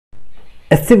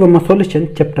SC Verma solution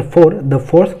chapter 4 the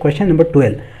fourth question number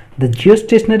 12. The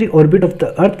geostationary orbit of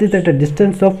the earth is at a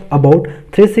distance of about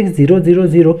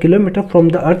 36000 km from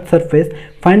the earth's surface.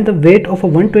 Find the weight of a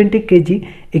 120 kg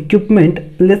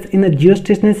equipment placed in a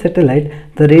geostationary satellite.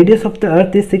 The radius of the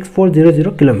earth is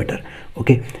 6400 km.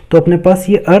 Okay तो अपने पास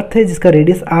ये अर्थ है जिसका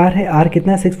radius are है। Are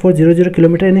कितना है 6400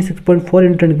 kilometre यानी 6.4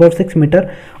 × 10⁻6 metre.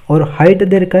 और हाइट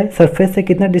दे रखा है सरफेस से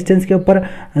कितना डिस्टेंस के ऊपर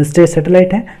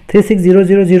सैटेलाइट है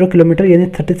 36000 किलोमीटर यानी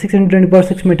 36 ×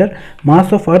 10⁻6 मीटर।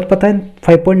 मास ऑफ अर्थ पता है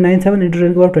 5.97 ×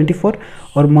 10⁻24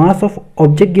 और मास ऑफ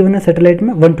ऑब्जेक्ट गिवन है सैटेलाइट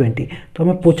में 120। तो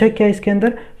हमें पूछा क्या इसके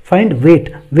अंदर फाइंड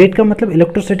वेट। वेट का मतलब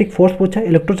इलेक्ट्रोस्टैटिक फोर्स पूछा है।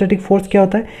 इलेक्ट्रोस्टैटिक फोर्स क्या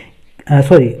होता है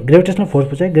ग्रेविटेशनल फोर्स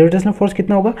पूछा है। ग्रेविटेशनल फोर्स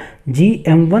कितना होगा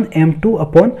Gm1 m2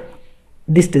 अपॉन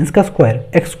डिस्टेंस का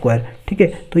स्क्वायर x स्क्वायर। ठीक है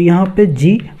तो यहाँ पे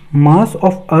G mass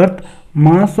of earth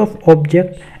mass of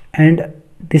object and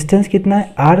distance कितना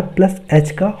है r प्लस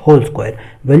h का होल स्क्वायर।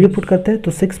 वैल्यू पुट करते हैं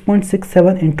तो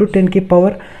 6.67 × 10 की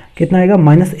पावर कितना आएगा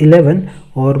 -11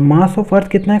 और मास ऑफ अर्थ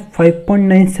कितना है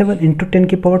 5.97 × 10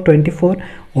 की पावर 24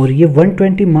 और ये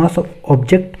 120 mass of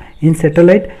object in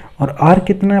satellite और r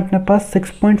कितना है अपने पास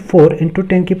 6.4 ×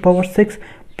 10 की पावर 6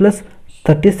 प्लस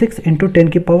 36 × 10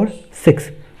 की पावर 6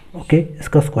 ओके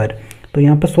इसका स्क्वायर। तो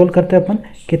यहाँ पे सोल्व करते हैं अपन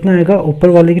कितना आएगा ऊपर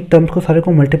वाले की टर्म्स को सारे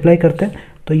को मल्टीप्लाई करते हैं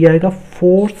तो ये आएगा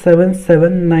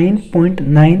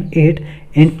 4779.98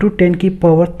 × 10 की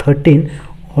पावर 13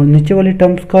 और नीचे वाली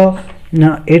टर्म्स का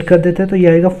ऐड कर देते हैं तो ये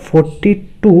आएगा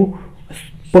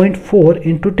 42.4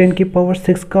 × 10 की पावर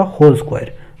 6 का होल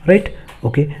स्क्वायर राइट।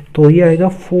 ओके तो ये आएगा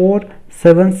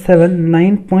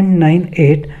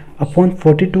 4779.98 अपॉन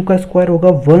 42 का स्क्वायर होगा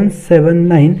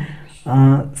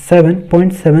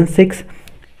 179.76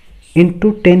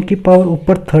 × 10 की पावर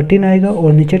ऊपर 13 आएगा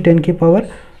और नीचे 10 की पावर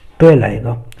 12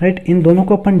 आएगा राइट। इन दोनों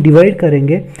को अपन डिवाइड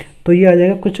करेंगे तो ये आ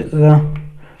जाएगा कुछ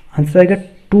आंसर आएगा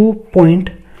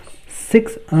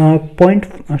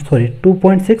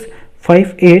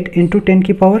 2.658 × 10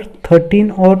 की पावर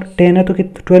 13 और 10 है तो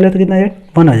 12 है तो कितना आएगा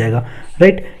 1 आ जाएगा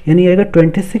राइट यानी आएगा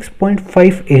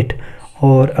 26.58।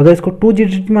 और अगर इसको 2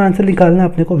 डिजिट में आंसर निकालना है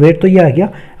अपने को वेट तो ये आ गया।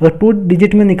 अगर 2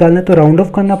 डिजिट में निकालना है तो राउंड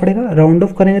ऑफ करना पड़ेगा। राउंड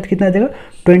ऑफ करेंगे तो कितना आ जाएगा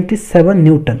 27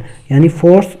 न्यूटन यानी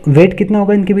फोर्स वेट कितना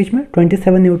होगा इनके बीच में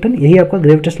 27 न्यूटन। यही आपका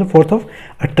ग्रेविटेशनल फोर्स ऑफ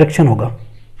अट्रैक्शन होगा।